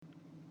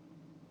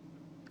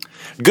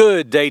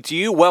Good day to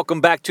you.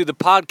 Welcome back to the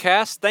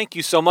podcast. Thank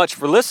you so much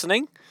for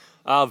listening.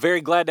 Very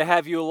glad to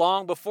have you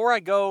along. Before I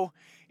go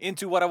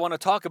into what I want to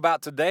talk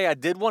about today, I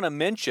did want to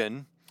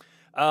mention,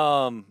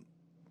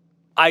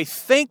 I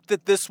think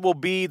that this will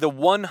be the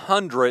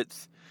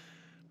 100th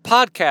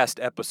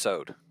podcast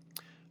episode.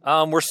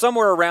 We're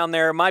somewhere around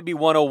there. It might be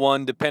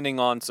 101, depending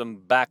on some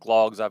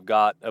backlogs I've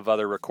got of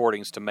other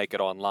recordings to make it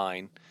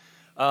online.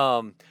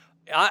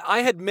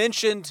 I had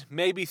mentioned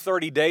maybe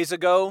 30 days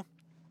ago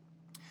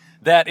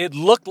that it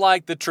looked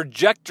like the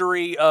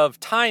trajectory of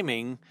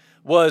timing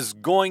was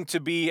going to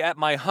be at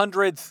my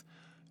 100th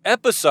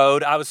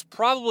episode. I was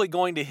probably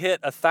going to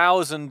hit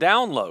 1,000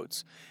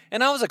 downloads.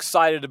 And I was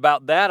excited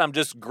about that. I'm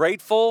just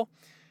grateful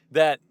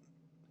that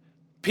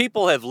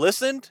people have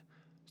listened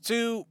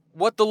to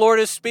what the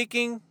Lord is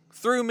speaking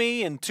through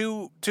me and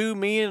to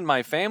me and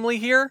my family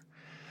here.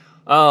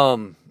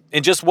 And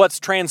just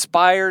what's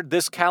transpired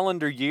this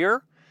calendar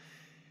year.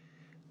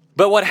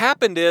 But what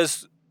happened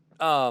is,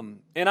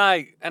 and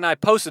I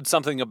posted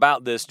something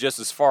about this just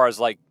as far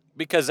as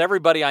because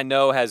everybody I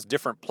know has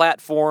different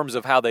platforms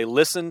of how they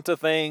listen to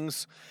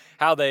things,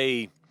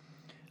 I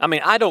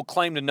don't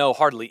claim to know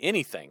hardly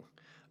anything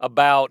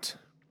about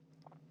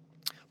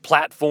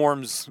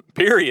platforms,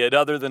 period,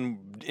 other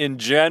than in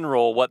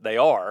general what they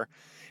are.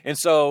 And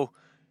so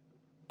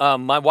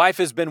my wife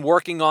has been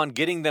working on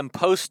getting them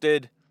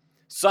posted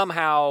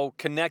somehow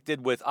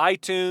connected with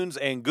iTunes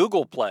and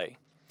Google Play.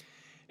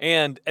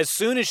 And as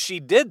soon as she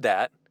did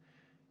that,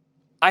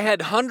 I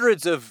had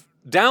hundreds of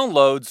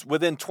downloads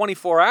within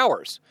 24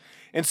 hours.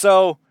 And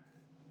so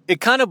it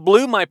kind of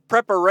blew my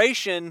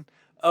preparation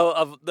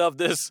of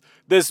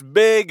this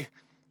big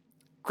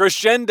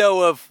crescendo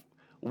of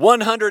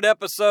 100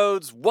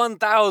 episodes,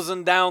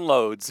 1,000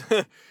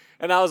 downloads.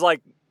 And I was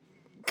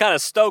kind of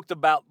stoked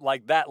about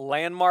that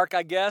landmark,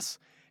 I guess.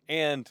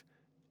 And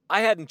I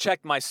hadn't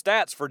checked my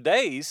stats for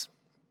days,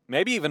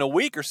 maybe even a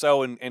week or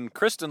so, and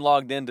Kristen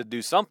logged in to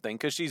do something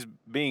because she's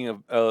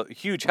being a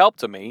huge help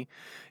to me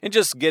and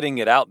just getting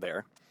it out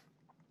there.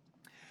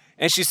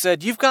 And she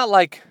said, you've got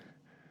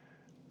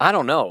I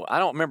don't know, I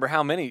don't remember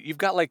how many, you've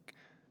got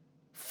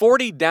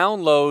 40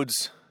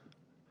 downloads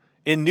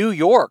in New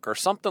York or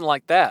something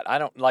like that. I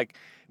don't,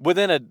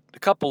 within a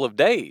couple of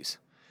days.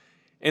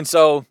 And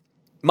so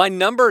my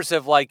numbers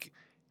have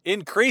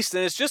increased,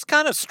 and it's just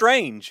kind of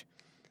strange.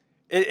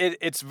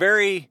 It's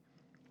very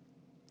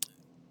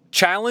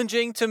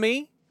challenging to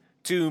me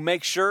to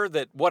make sure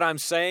that what I'm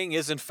saying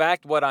is in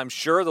fact what I'm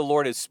sure the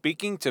Lord is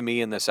speaking to me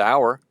in this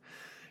hour.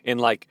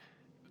 And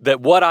that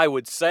what I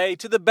would say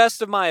to the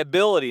best of my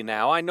ability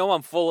now. I know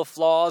I'm full of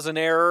flaws and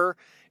error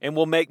and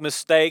will make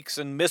mistakes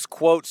and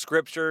misquote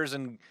scriptures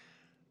and,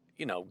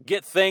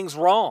 get things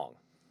wrong.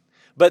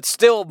 But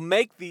still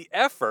make the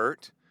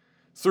effort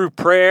through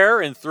prayer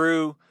and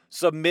through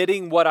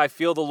submitting what I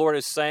feel the Lord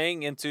is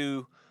saying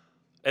into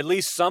at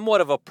least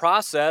somewhat of a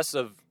process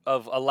of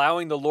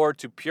allowing the Lord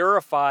to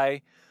purify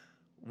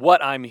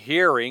what I'm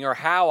hearing or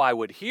how I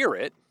would hear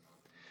it.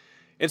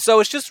 And so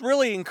it's just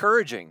really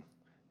encouraging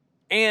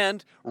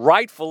and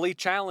rightfully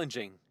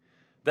challenging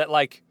that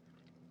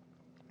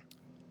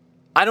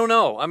I don't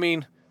know.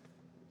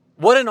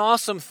 What an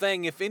awesome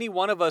thing if any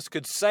one of us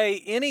could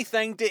say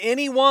anything to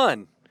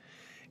anyone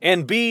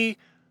and be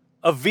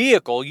a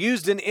vehicle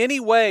used in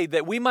any way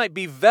that we might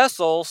be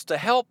vessels to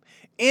help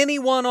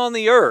anyone on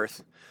the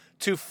earth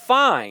to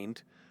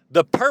find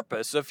the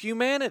purpose of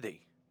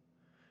humanity,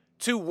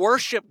 to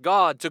worship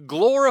God, to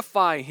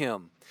glorify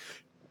Him,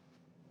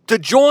 to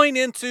join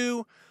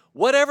into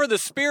whatever the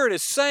Spirit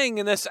is saying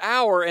in this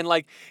hour and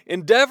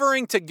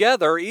endeavoring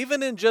together,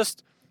 even in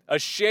just a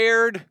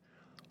shared,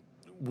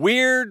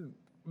 weird,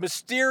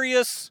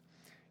 mysterious,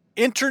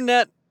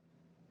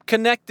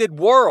 internet-connected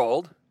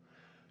world,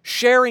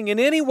 sharing in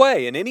any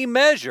way, in any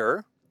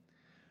measure,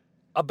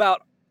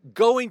 about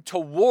going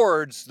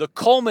towards the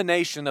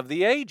culmination of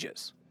the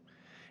ages.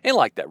 And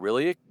that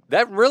really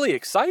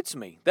excites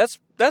me.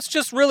 That's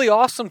just really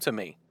awesome to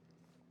me.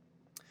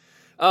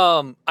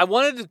 I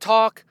wanted to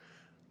talk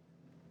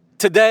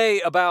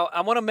today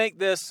I want to make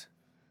this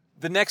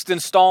the next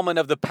installment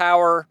of the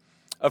power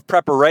of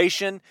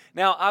preparation.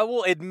 Now, I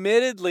will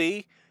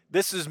admittedly,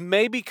 this is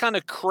maybe kind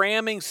of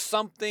cramming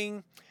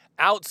something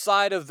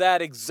outside of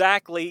that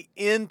exactly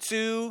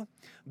into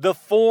the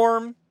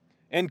form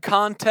and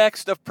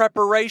context of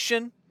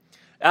preparation.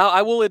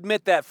 I will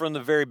admit that from the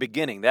very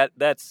beginning.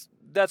 That's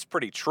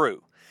pretty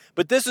true.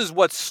 But this is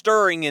what's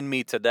stirring in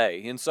me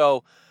today. And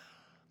so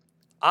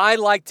I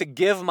like to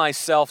give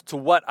myself to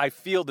what I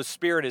feel the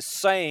Spirit is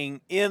saying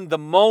in the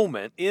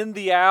moment, in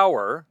the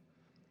hour,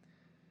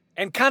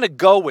 and kind of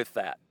go with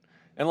that.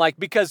 And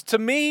because to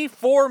me,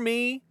 for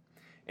me,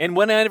 and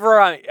whenever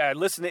I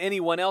listen to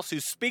anyone else who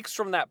speaks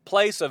from that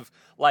place of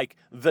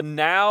the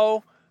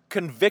now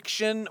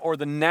conviction or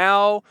the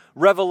now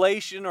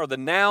revelation or the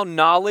now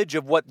knowledge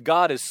of what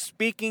God is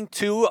speaking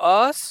to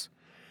us,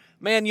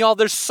 man, y'all,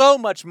 there's so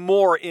much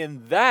more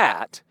in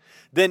that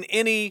than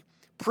any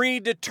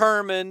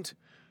predetermined,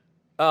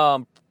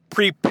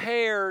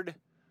 prepared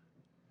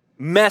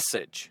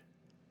message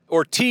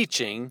or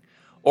teaching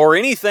or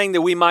anything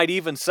that we might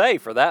even say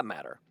for that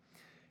matter.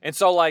 And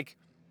so, like,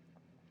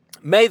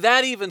 may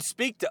that even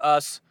speak to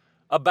us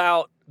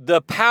about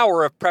the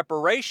power of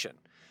preparation.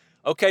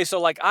 Okay, so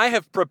like I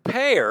have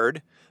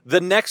prepared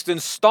the next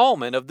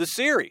installment of the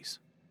series.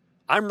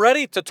 I'm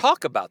ready to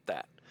talk about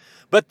that.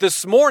 But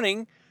this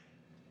morning,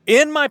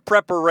 in my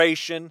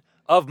preparation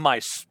of my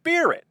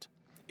spirit,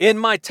 in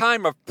my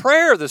time of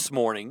prayer this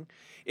morning,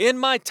 in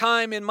my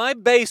time in my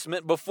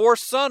basement before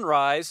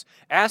sunrise,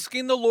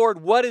 asking the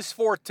Lord what is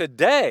for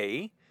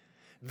today,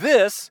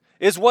 this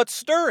is what's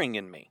stirring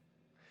in me.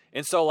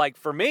 And so, like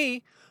for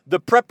me, the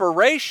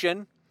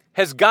preparation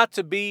has got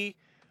to be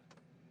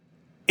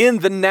in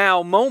the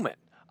now moment.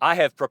 I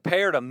have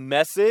prepared a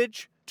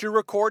message to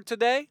record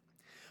today,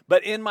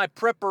 but in my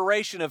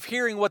preparation of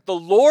hearing what the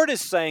Lord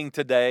is saying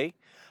today,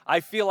 I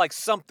feel like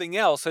something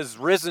else has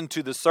risen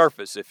to the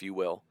surface, if you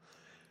will,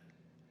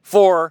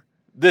 for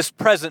this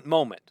present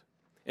moment.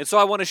 And so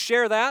I want to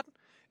share that.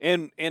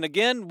 And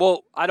again,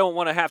 well, I don't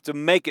want to have to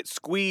make it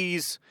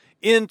squeeze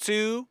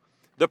into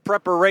the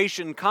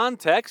preparation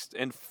context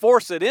and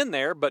force it in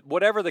there, but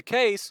whatever the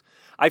case,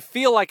 I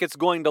feel like it's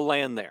going to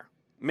land there.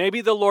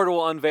 Maybe the Lord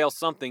will unveil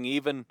something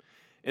even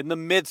in the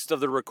midst of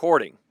the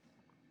recording.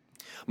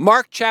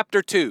 Mark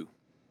chapter 2.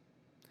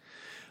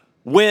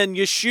 When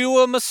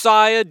Yeshua,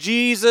 Messiah,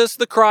 Jesus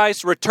the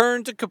Christ,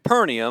 returned to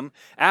Capernaum,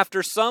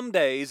 after some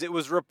days it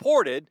was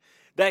reported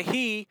that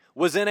he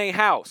was in a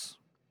house.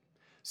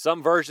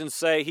 Some versions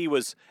say he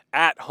was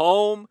at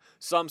home.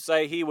 Some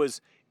say he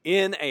was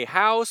in a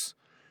house.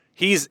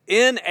 He's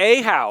in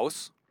a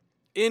house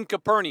in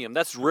Capernaum.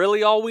 That's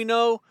really all we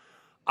know.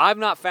 I've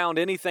not found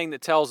anything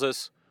that tells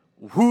us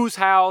whose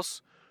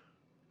house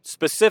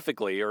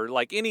specifically, or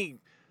like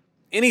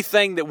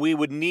anything that we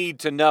would need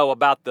to know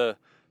about the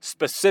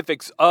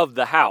specifics of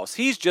the house.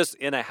 He's just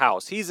in a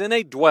house. He's in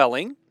a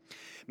dwelling.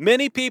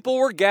 Many people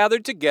were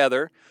gathered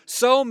together,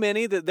 so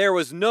many that there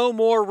was no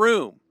more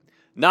room,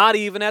 not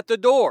even at the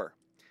door.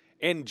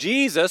 And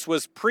Jesus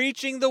was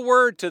preaching the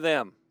word to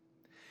them.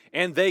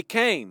 And they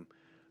came,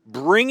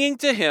 bringing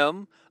to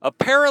him a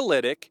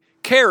paralytic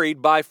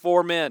carried by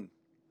 4 men.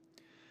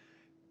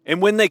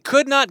 And when they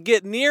could not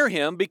get near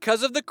him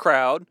because of the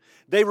crowd,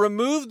 they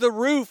removed the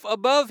roof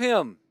above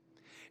him.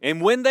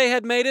 And when they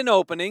had made an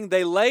opening,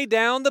 they let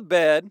down the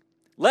bed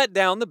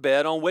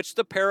on which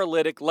the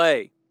paralytic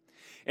lay.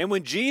 And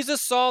when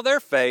Jesus saw their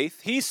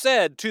faith, he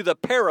said to the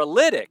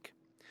paralytic,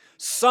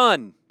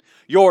 "Son,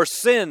 your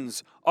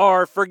sins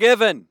are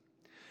forgiven."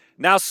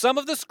 Now some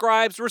of the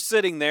scribes were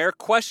sitting there,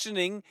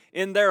 questioning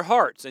in their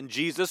hearts, and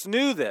Jesus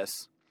knew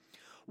this.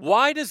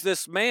 "Why does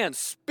this man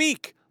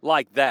speak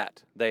like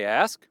that?" they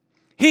asked.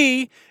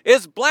 "He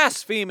is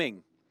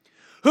blaspheming.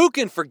 Who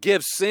can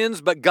forgive sins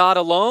but God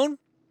alone?"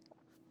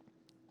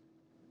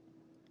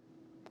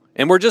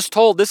 And we're just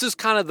told this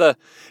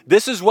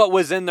is what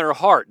was in their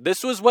heart.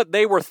 This was what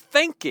they were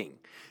thinking.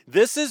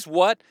 This is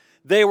what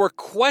they were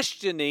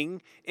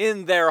questioning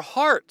in their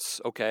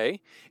hearts, okay?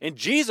 And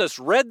Jesus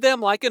read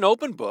them like an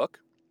open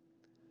book.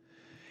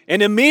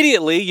 And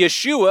immediately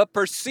Yeshua,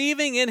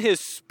 perceiving in his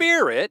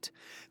spirit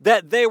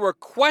that they were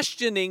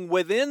questioning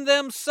within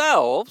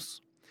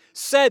themselves,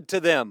 said to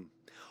them,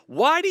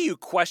 "Why do you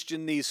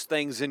question these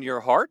things in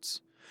your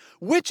hearts?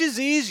 Which is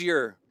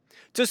easier,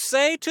 to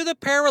say to the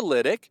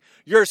paralytic,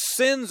 'Your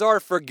sins are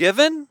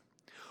forgiven,'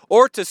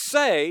 or to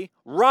say,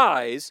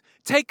 'Rise,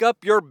 take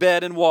up your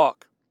bed and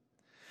walk'?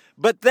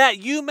 But that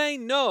you may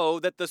know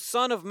that the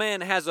Son of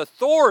Man has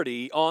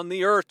authority on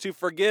the earth to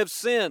forgive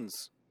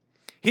sins."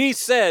 He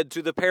said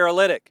to the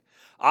paralytic,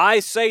 "I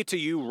say to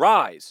you,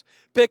 rise,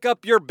 pick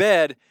up your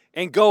bed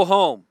and go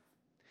home."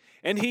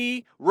 And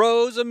he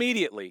rose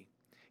immediately.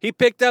 He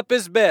picked up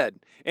his bed,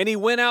 and he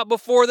went out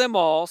before them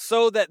all,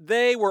 so that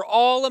they were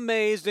all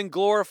amazed and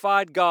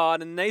glorified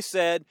God. And they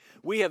said,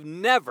 "We have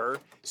never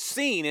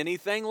seen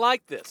anything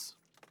like this."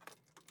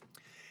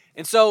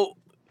 And so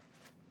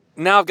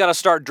now I've got to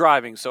start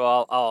driving, so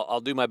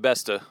I'll do my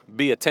best to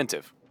be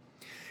attentive.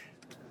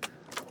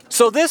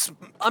 So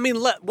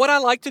what I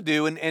like to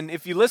do, and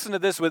if you listen to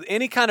this with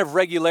any kind of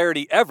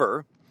regularity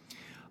ever,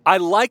 I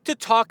like to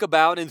talk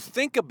about and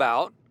think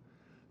about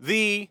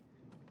the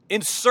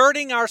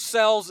inserting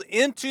ourselves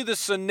into the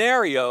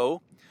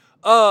scenario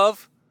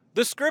of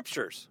the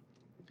scriptures.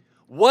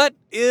 What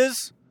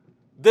is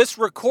this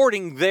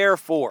recording there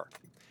for?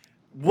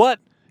 What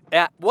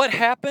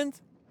happened?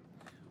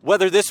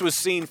 Whether this was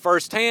seen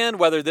firsthand,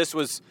 whether this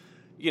was,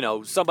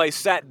 somebody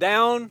sat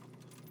down,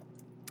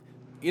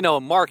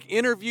 Mark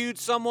interviewed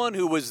someone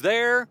who was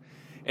there,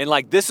 and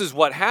this is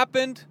what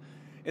happened.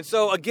 And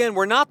so again,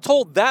 we're not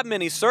told that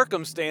many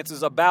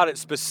circumstances about it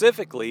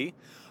specifically,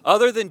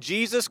 other than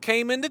Jesus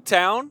came into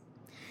town,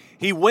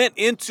 he went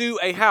into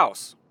a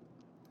house.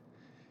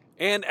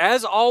 And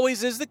as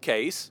always is the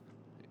case,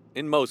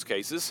 in most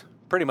cases,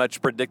 pretty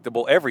much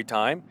predictable every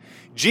time,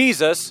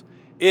 Jesus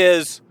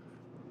is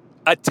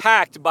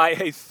attacked by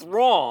a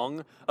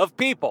throng of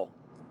people.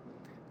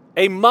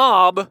 A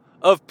mob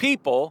of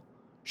people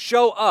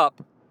show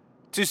up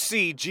to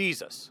see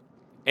Jesus.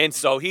 And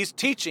so he's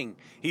teaching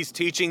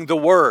the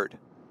word.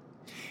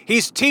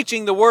 He's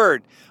teaching the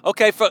word.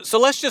 Okay, so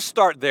let's just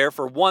start there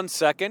for 1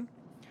 second.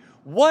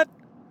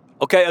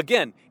 Okay,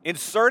 again,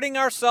 inserting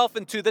ourselves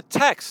into the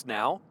text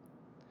now,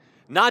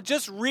 not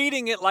just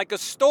reading it like a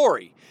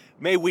story.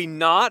 May we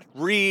not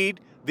read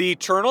the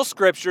eternal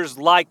scriptures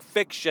like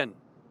fiction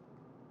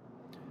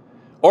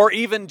or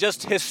even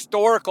just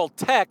historical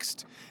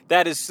text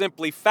that is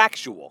simply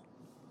factual.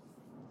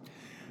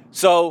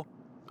 So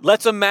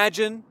let's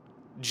imagine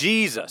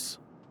Jesus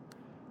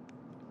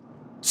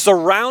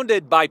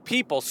surrounded by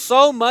people,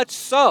 so much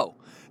so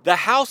the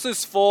house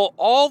is full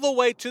all the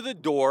way to the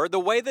door. The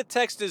way the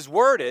text is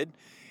worded,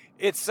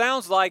 it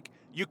sounds like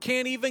you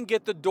can't even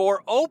get the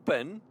door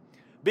open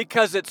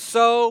because it's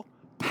so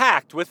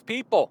packed with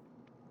people.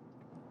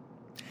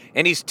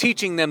 And he's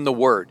teaching them the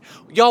word.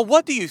 Y'all,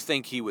 what do you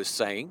think he was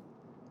saying?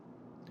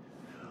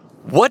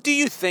 What do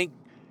you think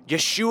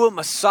Yeshua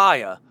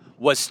Messiah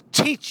was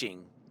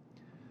teaching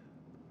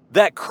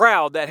that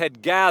crowd that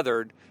had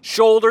gathered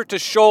shoulder to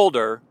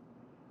shoulder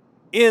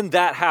in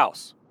that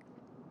house?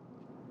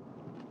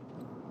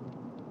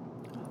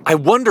 I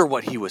wonder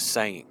what he was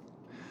saying.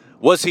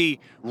 Was he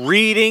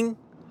reading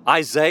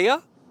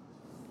Isaiah?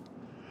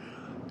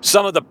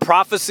 Some of the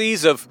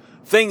prophecies of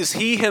things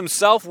he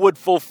himself would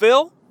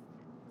fulfill?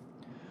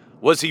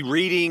 Was he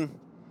reading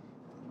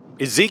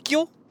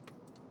Ezekiel?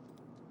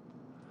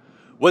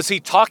 Was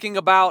he talking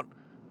about,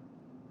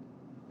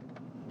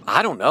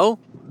 I don't know,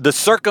 the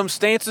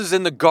circumstances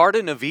in the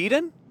Garden of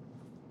Eden?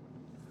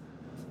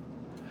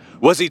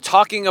 Was he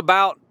talking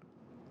about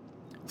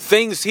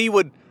things he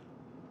would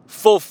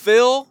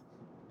fulfill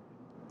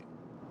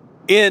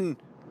in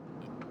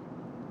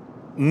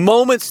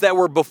moments that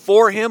were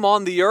before him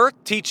on the earth,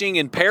 teaching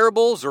in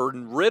parables or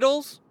in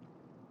riddles?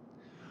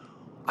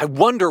 I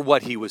wonder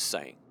what he was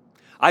saying.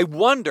 I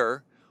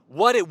wonder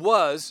what it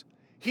was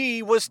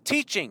he was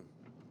teaching.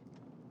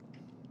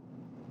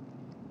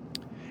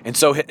 And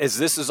so as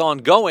this is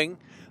ongoing,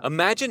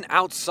 imagine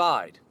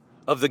outside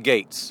of the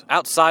gates,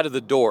 outside of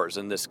the doors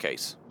in this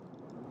case.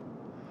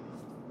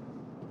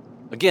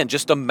 Again,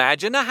 just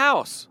imagine a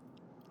house.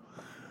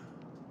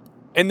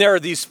 And there are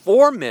these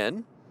 4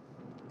 men,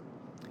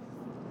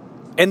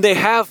 and they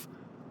have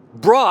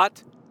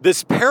brought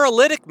this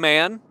paralytic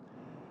man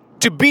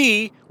to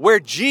be where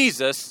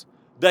Jesus,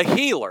 the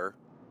healer,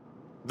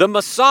 the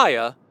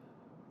Messiah,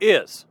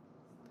 is.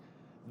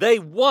 They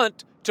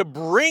want to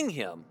bring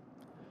him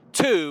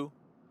to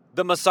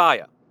the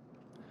Messiah.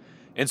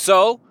 And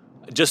so,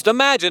 just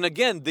imagine,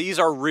 again, these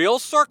are real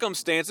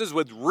circumstances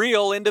with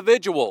real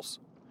individuals.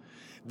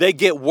 They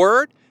get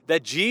word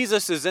that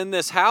Jesus is in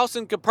this house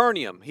in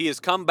Capernaum. He has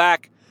come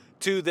back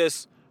to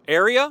this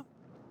area.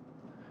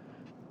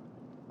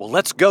 Well,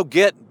 let's go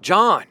get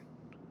John,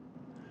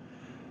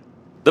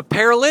 the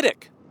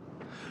paralytic.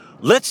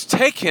 Let's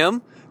take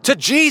him to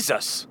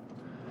Jesus.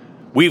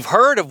 We've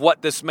heard of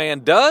what this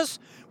man does.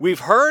 We've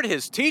heard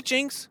his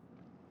teachings.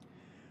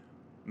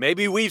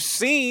 Maybe we've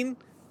seen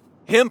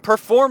him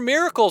perform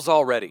miracles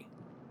already.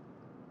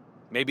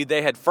 Maybe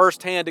they had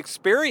firsthand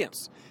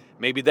experience.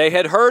 Maybe they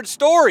had heard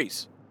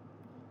stories.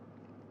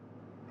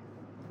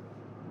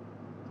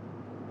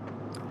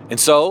 And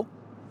so,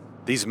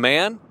 these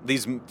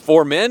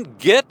 4 men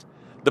get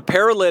the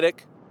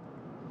paralytic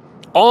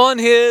on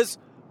his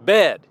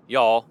bed,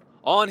 y'all,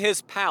 on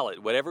his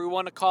pallet, whatever we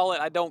want to call it,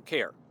 I don't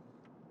care.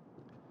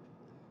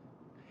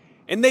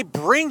 And they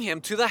bring him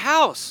to the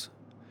house.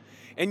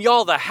 And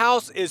y'all, the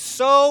house is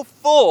so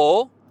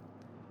full,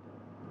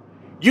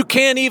 you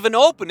can't even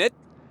open it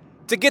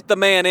to get the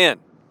man in.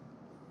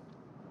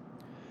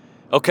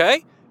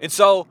 Okay? And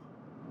so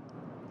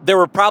there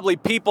were probably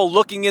people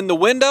looking in the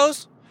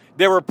windows.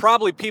 There were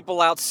probably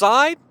people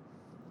outside.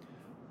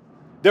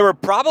 There were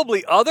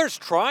probably others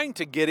trying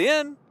to get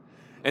in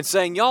and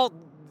saying, y'all,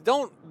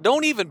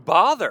 don't even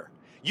bother.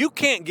 You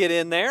can't get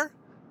in there.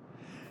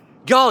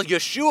 Y'all,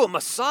 Yeshua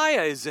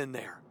Messiah is in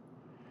there.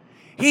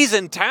 He's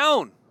in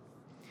town.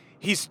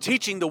 He's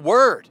teaching the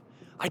word.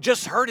 I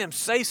just heard him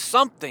say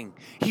something.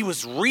 He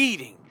was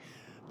reading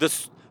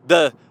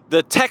the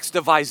text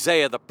of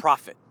Isaiah the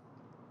prophet.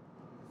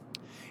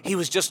 He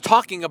was just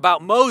talking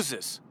about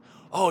Moses.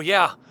 Oh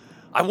yeah,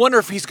 I wonder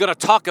if he's going to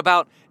talk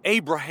about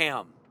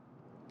Abraham.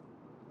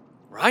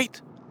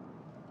 Right?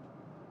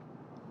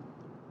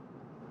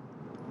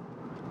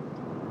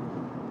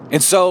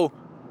 And so,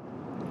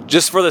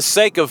 just for the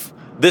sake of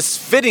this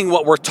fitting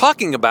what we're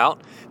talking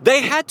about,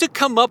 they had to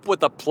come up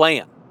with a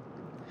plan.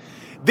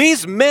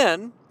 These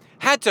men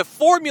had to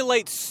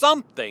formulate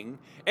something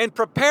and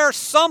prepare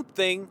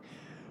something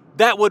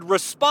that would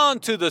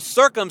respond to the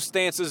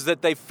circumstances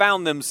that they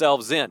found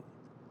themselves in.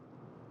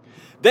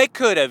 They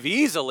could have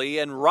easily,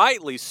 and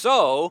rightly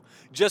so,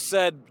 just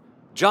said,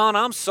 John,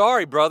 I'm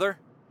sorry, brother.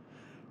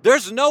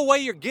 There's no way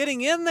you're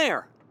getting in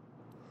there.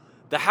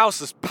 The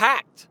house is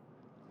packed.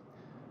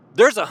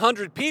 There's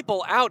 100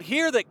 people out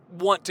here that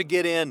want to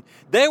get in.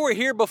 They were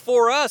here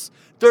before us.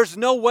 There's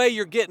no way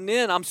you're getting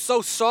in. I'm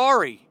so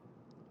sorry.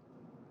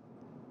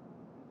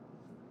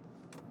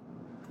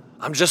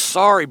 I'm just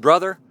sorry,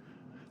 brother.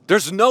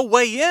 There's no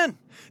way in.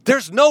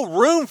 There's no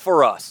room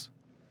for us.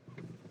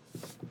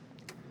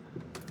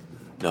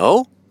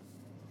 No.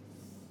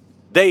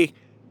 They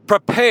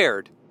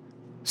prepared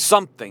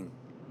something.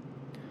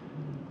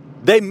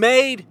 They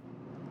made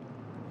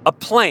a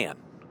plan.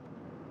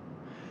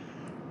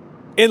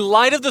 In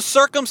light of the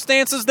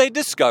circumstances they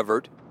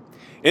discovered,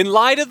 in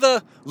light of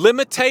the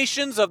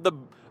limitations of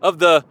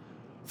the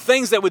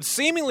things that would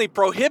seemingly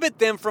prohibit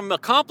them from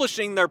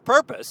accomplishing their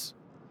purpose,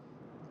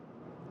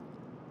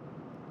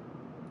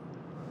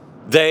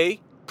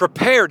 they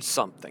prepared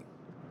something.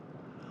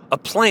 A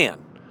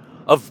plan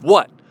of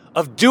what?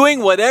 Of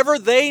doing whatever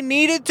they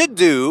needed to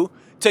do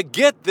to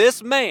get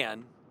this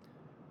man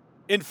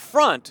in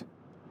front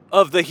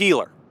of the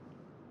healer.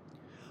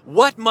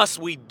 What must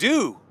we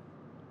do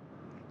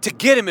to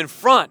get him in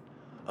front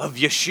of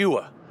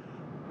Yeshua?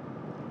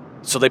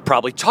 So they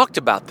probably talked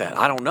about that.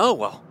 I don't know.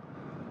 Well,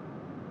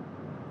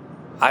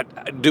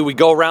 do we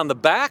go around the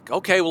back?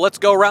 Okay, well, let's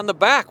go around the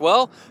back.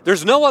 Well,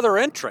 there's no other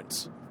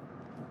entrance.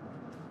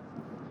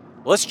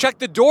 Let's check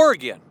the door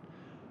again.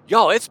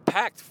 Y'all, it's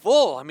packed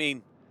full. I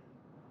mean,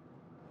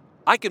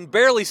 I can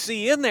barely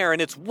see in there,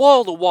 and it's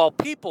wall-to-wall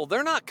people.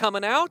 They're not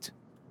coming out.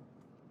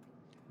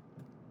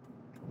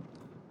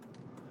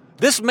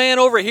 This man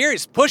over here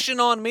is pushing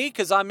on me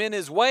because I'm in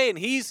his way, and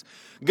he's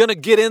going to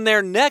get in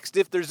there next.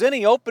 If there's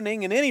any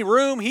opening in any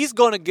room, he's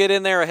going to get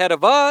in there ahead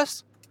of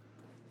us.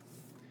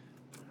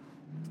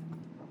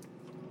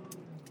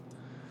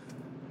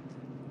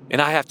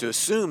 And I have to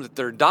assume that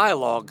their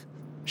dialogue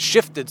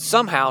shifted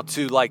somehow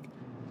to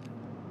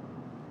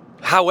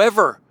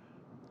however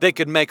they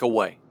could make a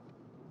way.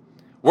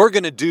 We're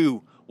going to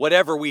do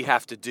whatever we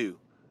have to do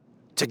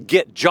to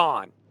get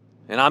John,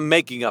 and I'm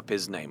making up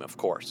his name, of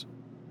course,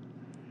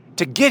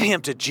 to get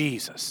him to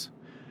Jesus.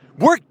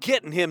 We're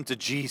getting him to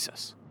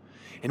Jesus.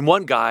 And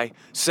one guy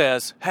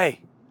says, hey,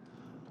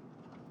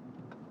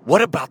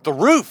 what about the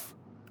roof?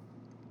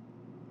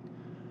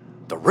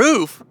 The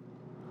roof?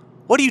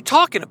 What are you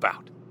talking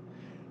about?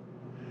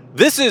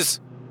 This is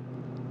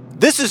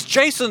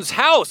Jason's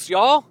house,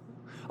 y'all.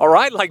 All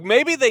right?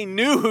 Maybe they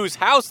knew whose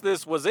house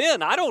this was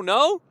in. I don't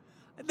know.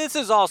 This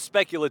is all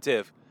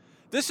speculative.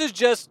 This is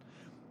just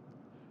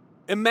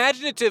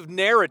imaginative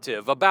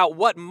narrative about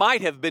what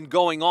might have been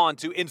going on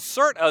to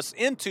insert us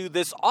into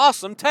this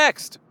awesome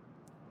text.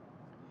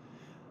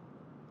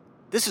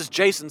 This is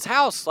Jason's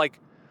house.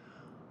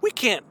 We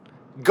can't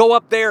go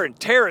up there and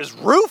tear his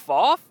roof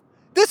off.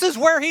 This is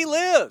where he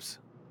lives.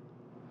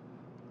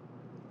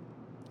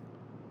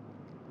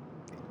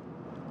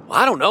 Well,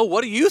 I don't know.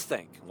 What do you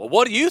think? Well,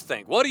 what do you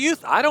think?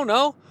 I don't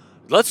know.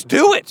 Let's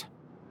do it.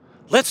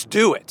 Let's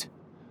do it.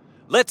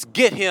 Let's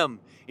get him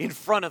in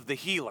front of the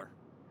healer.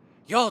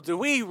 Y'all, do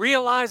we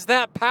realize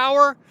that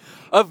power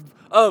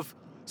of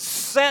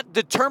set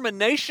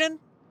determination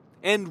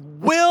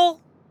and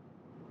will?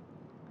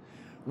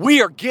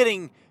 We are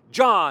getting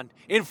John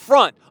in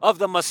front of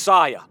the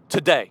Messiah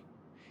today.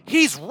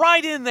 He's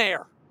right in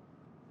there.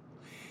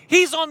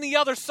 He's on the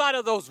other side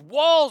of those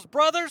walls,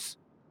 brothers.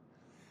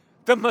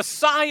 The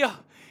Messiah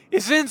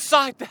is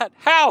inside that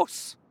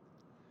house.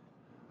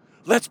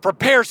 Let's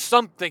prepare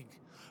something.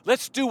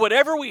 Let's do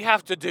whatever we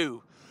have to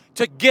do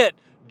to get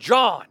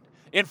John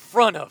in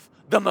front of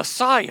the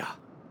Messiah.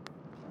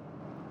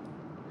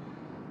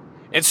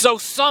 And so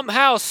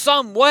somehow,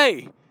 some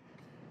way,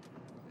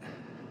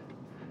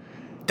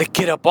 they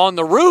get up on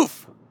the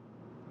roof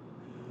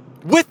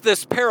with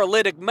this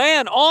paralytic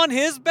man on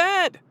his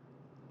bed.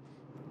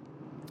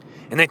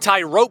 And they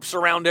tie ropes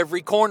around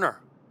every corner.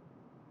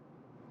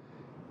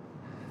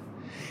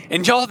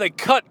 And y'all, they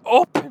cut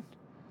open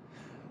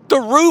the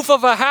roof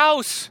of a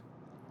house.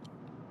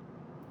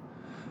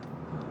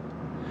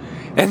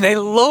 And they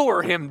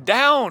lower him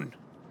down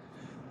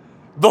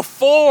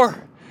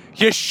before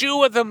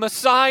Yeshua the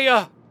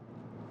Messiah.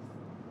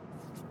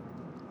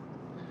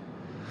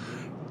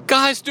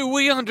 Guys, do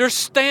we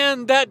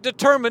understand that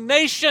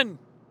determination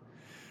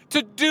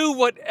to do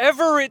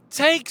whatever it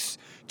takes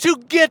to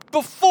get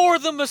before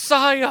the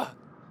Messiah?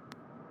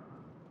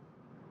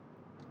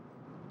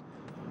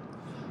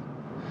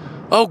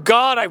 Oh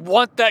God, I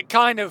want that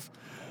kind of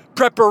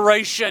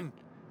preparation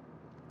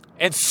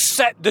and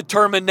set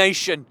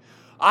determination.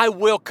 I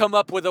will come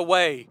up with a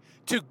way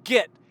to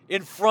get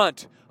in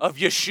front of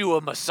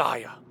Yeshua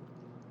Messiah.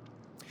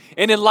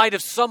 And in light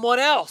of someone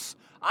else,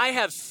 I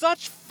have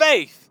such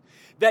faith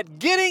that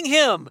getting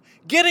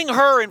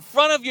her in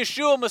front of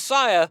Yeshua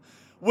Messiah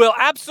will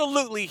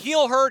absolutely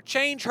heal her,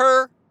 change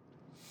her,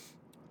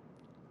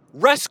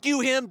 rescue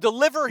him,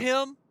 deliver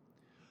him.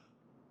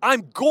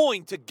 I'm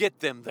going to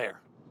get them there.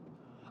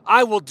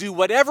 I will do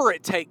whatever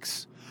it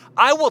takes.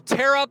 I will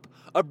tear up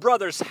a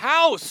brother's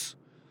house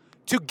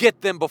to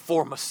get them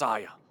before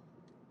Messiah.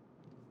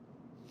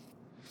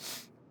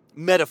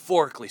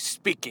 Metaphorically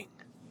speaking.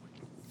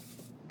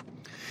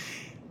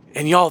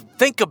 And y'all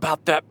think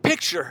about that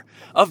picture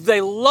of they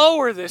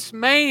lower this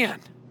man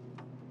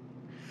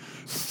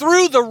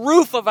through the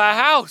roof of a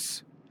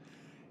house.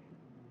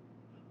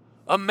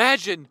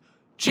 Imagine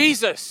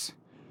Jesus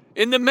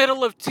in the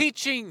middle of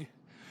teaching,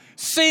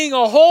 seeing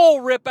a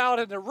hole rip out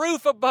in the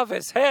roof above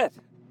his head.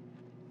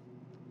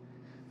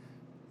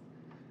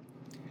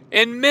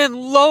 And men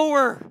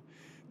lower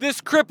this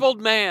crippled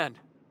man,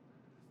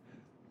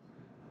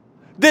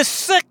 this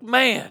sick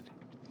man.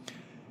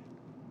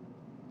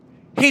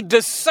 He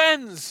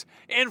descends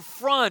in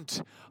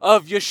front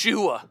of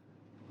Yeshua.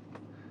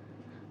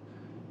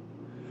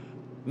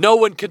 No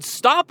one can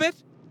stop it.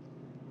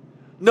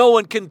 No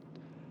one can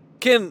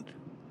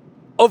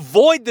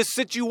avoid the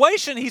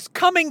situation. He's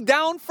coming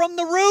down from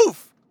the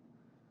roof.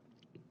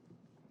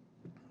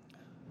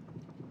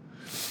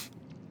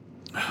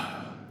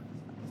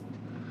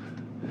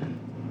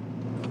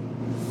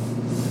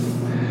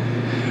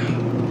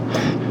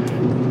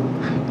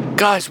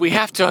 Guys, we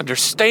have to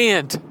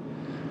understand.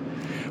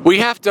 We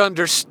have to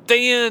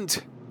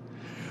understand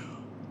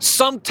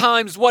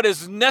sometimes what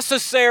is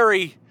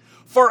necessary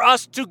for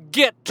us to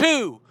get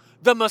to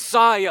the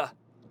Messiah.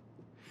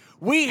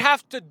 We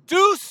have to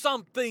do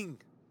something.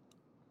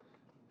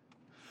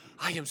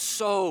 I am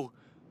so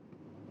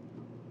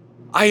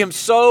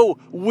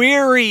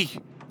weary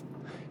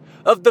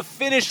of the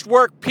finished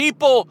work.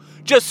 People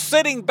just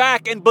sitting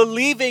back and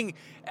believing,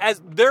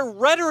 as their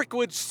rhetoric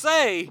would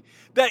say,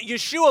 that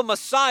Yeshua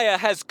Messiah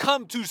has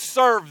come to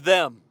serve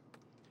them.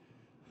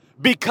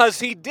 Because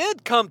he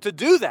did come to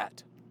do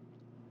that.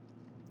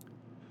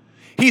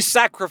 He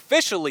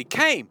sacrificially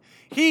came.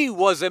 He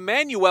was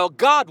Emmanuel,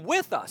 God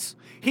with us.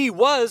 He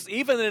was,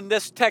 even in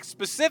this text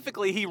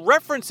specifically, he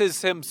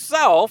references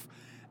himself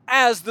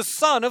as the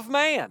Son of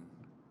Man.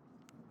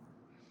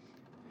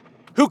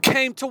 Who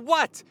came to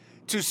what?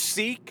 To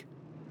seek,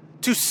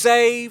 to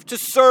save, to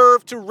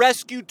serve, to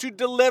rescue, to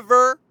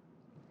deliver.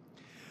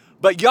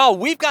 But y'all,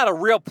 we've got a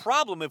real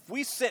problem if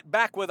we sit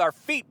back with our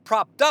feet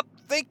propped up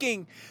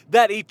thinking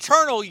that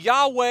eternal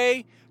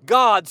Yahweh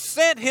God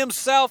sent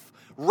himself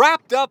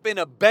wrapped up in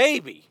a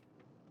baby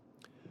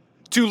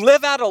to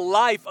live out a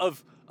life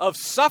of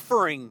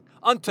suffering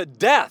unto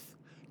death,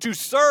 to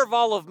serve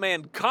all of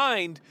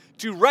mankind,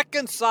 to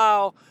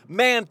reconcile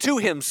man to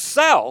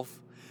himself,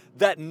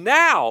 that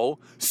now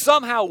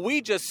somehow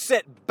we just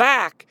sit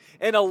back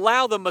and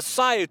allow the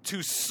Messiah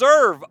to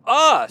serve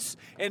us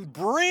and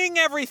bring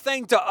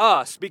everything to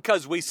us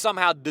because we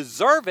somehow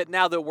deserve it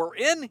now that we're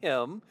in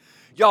him.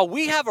 Y'all,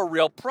 we have a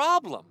real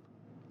problem.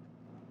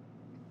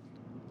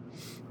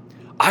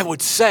 I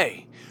would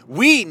say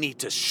we need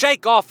to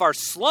shake off our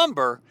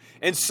slumber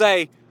and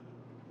say,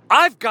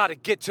 I've got to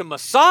get to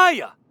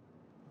Messiah.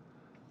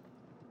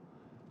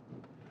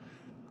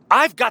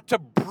 I've got to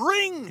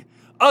bring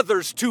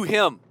others to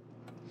him.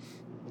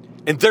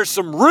 And there's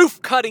some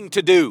roof cutting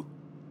to do.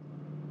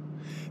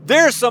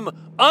 There's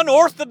some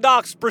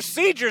unorthodox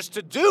procedures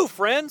to do,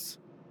 friends.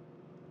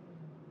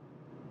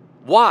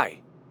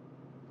 Why?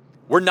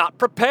 We're not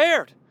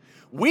prepared.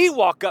 We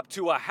walk up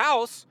to a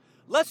house.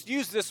 Let's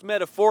use this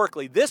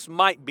metaphorically. This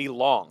might be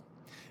long.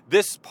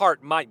 This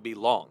part might be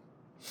long.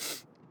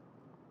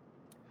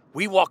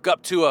 We walk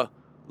up to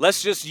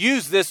let's just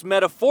use this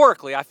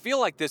metaphorically. I feel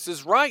like this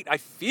is right. I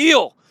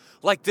feel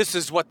like this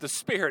is what the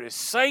Spirit is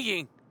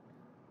saying.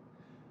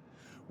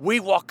 We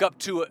walk up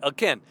to,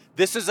 again,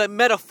 this is a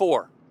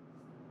metaphor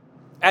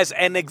as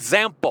an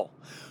example.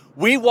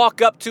 We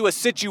walk up to a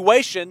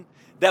situation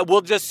that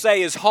we'll just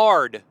say is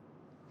hard.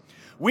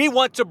 We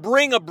want to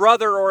bring a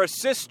brother or a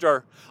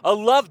sister, a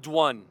loved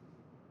one,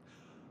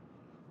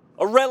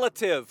 a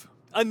relative,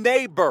 a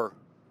neighbor,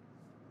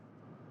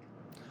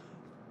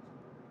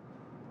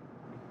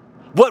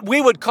 what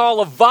we would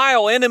call a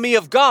vile enemy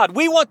of God.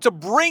 We want to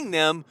bring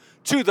them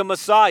to the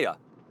Messiah.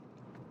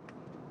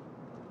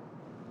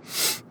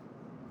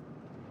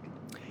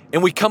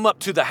 And we come up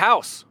to the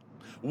house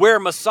where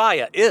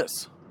Messiah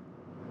is,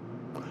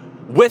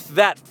 with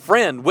that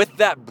friend, with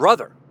that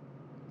brother.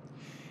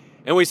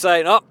 And we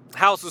say, oh,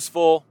 house is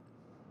full.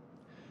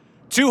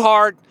 Too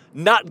hard,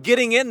 not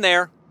getting in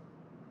there.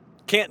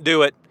 Can't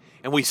do it.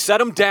 And we set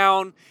them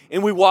down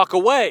and we walk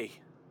away.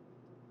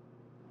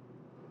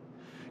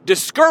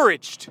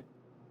 Discouraged.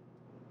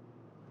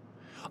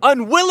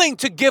 Unwilling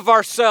to give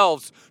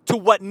ourselves to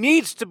what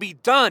needs to be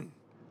done.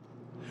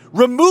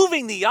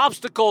 Removing the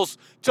obstacles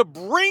to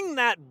bring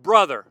that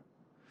brother,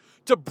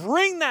 to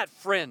bring that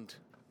friend,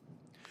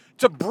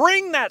 to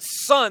bring that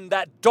son,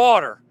 that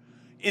daughter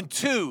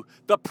into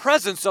the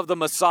presence of the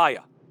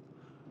Messiah.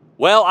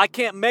 Well, I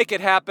can't make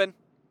it happen.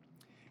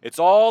 It's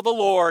all the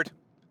Lord.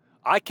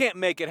 I can't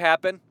make it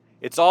happen.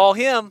 It's all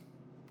him.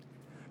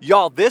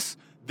 Y'all, this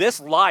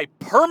lie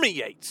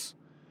permeates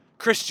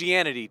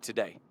Christianity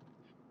today.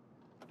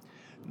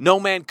 No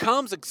man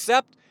comes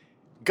except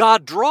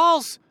God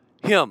draws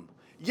him.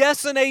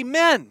 Yes and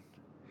amen.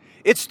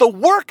 It's the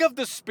work of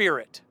the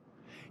Spirit.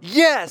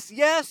 Yes,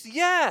 yes,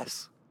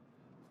 yes.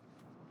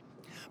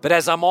 But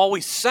as I'm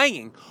always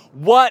saying,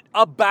 what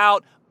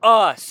about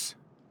us?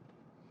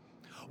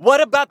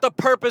 What about the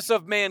purpose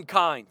of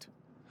mankind?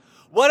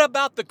 What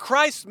about the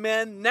Christ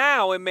men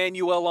now,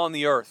 Emmanuel, on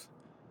the earth?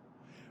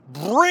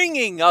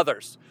 Bringing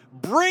others,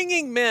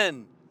 bringing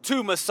men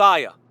to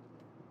Messiah.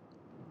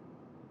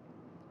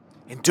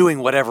 And doing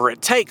whatever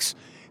it takes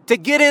to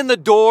get in the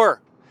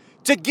door,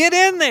 to get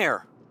in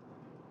there.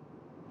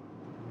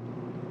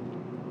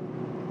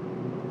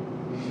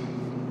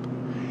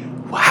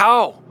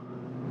 How?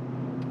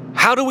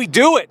 How do we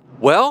do it?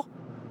 Well,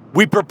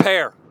 we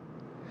prepare.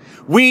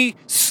 We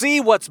see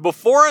what's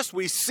before us,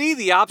 we see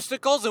the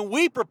obstacles, and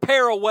we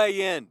prepare a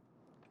way in.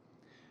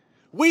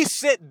 We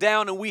sit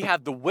down and we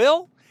have the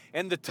will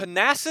and the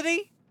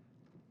tenacity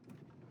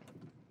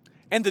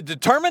and the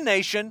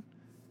determination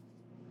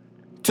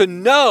to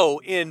know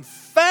in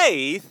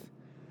faith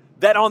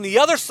that on the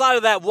other side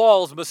of that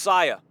wall is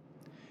Messiah.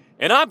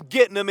 And I'm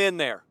getting them in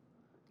there.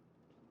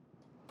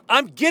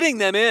 I'm getting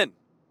them in.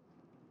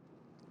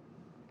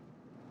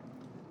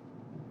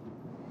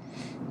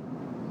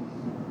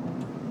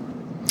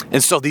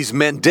 And so these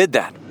men did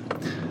that.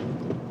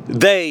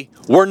 They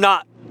were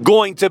not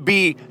going to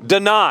be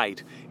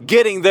denied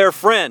getting their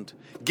friend,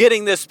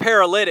 getting this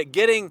paralytic,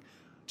 getting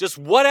just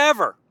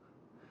whatever,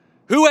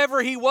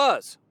 whoever he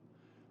was,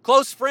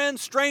 close friend,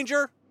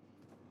 stranger.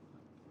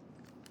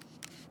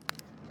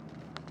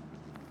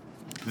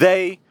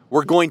 They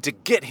were going to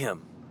get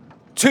him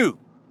to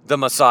the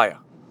Messiah.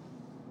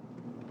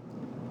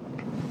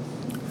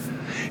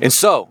 And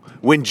so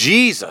when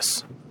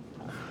Jesus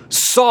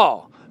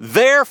saw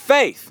their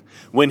faith,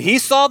 when he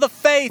saw the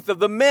faith of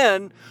the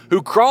men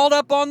who crawled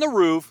up on the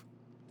roof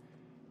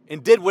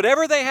and did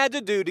whatever they had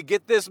to do to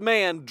get this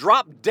man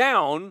dropped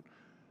down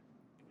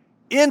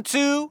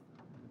into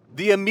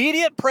the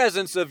immediate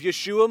presence of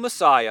Yeshua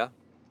Messiah,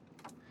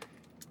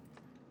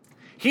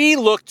 he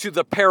looked to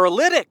the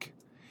paralytic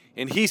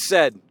and he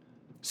said,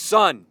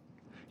 "Son,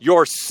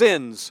 your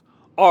sins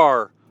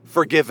are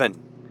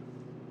forgiven."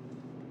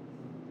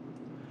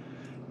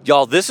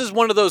 Y'all, this is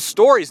one of those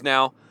stories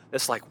now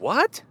that's like,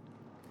 what?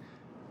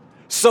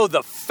 So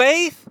the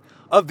faith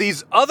of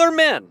these other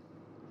men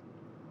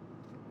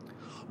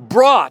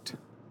brought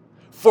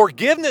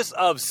forgiveness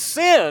of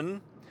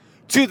sin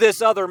to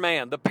this other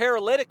man, the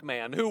paralytic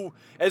man, who,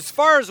 as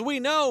far as we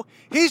know,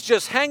 he's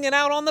just hanging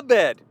out on the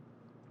bed.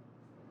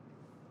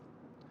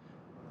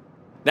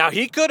 Now,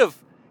 he could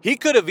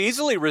have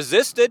easily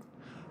resisted.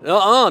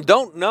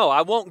 Don't, no,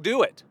 I won't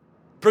do it.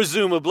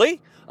 Presumably,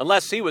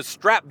 unless he was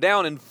strapped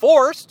down and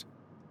forced,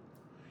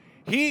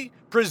 he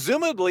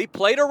presumably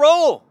played a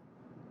role.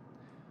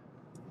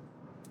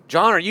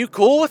 John, are you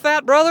cool with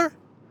that, brother?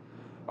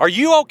 Are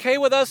you okay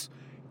with us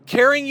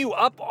carrying you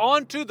up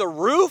onto the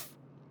roof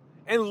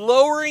and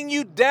lowering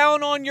you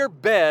down on your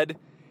bed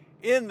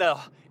in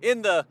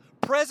the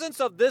presence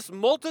of this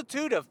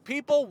multitude of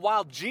people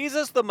while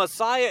Jesus the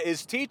Messiah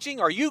is teaching?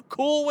 Are you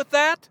cool with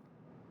that?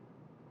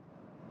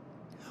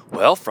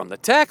 Well, from the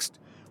text,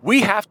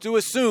 we have to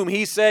assume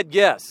he said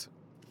yes.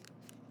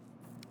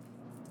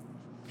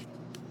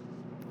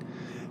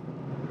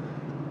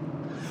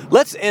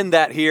 Let's end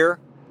that here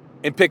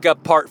and pick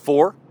up part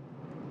 4.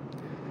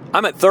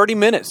 I'm at 30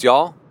 minutes,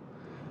 y'all.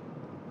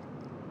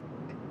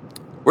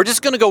 We're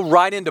just going to go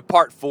right into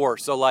part 4.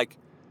 So,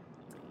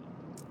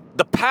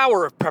 the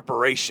power of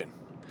preparation.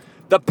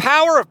 The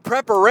power of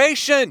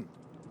preparation.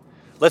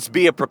 Let's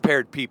be a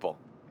prepared people.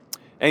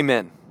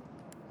 Amen.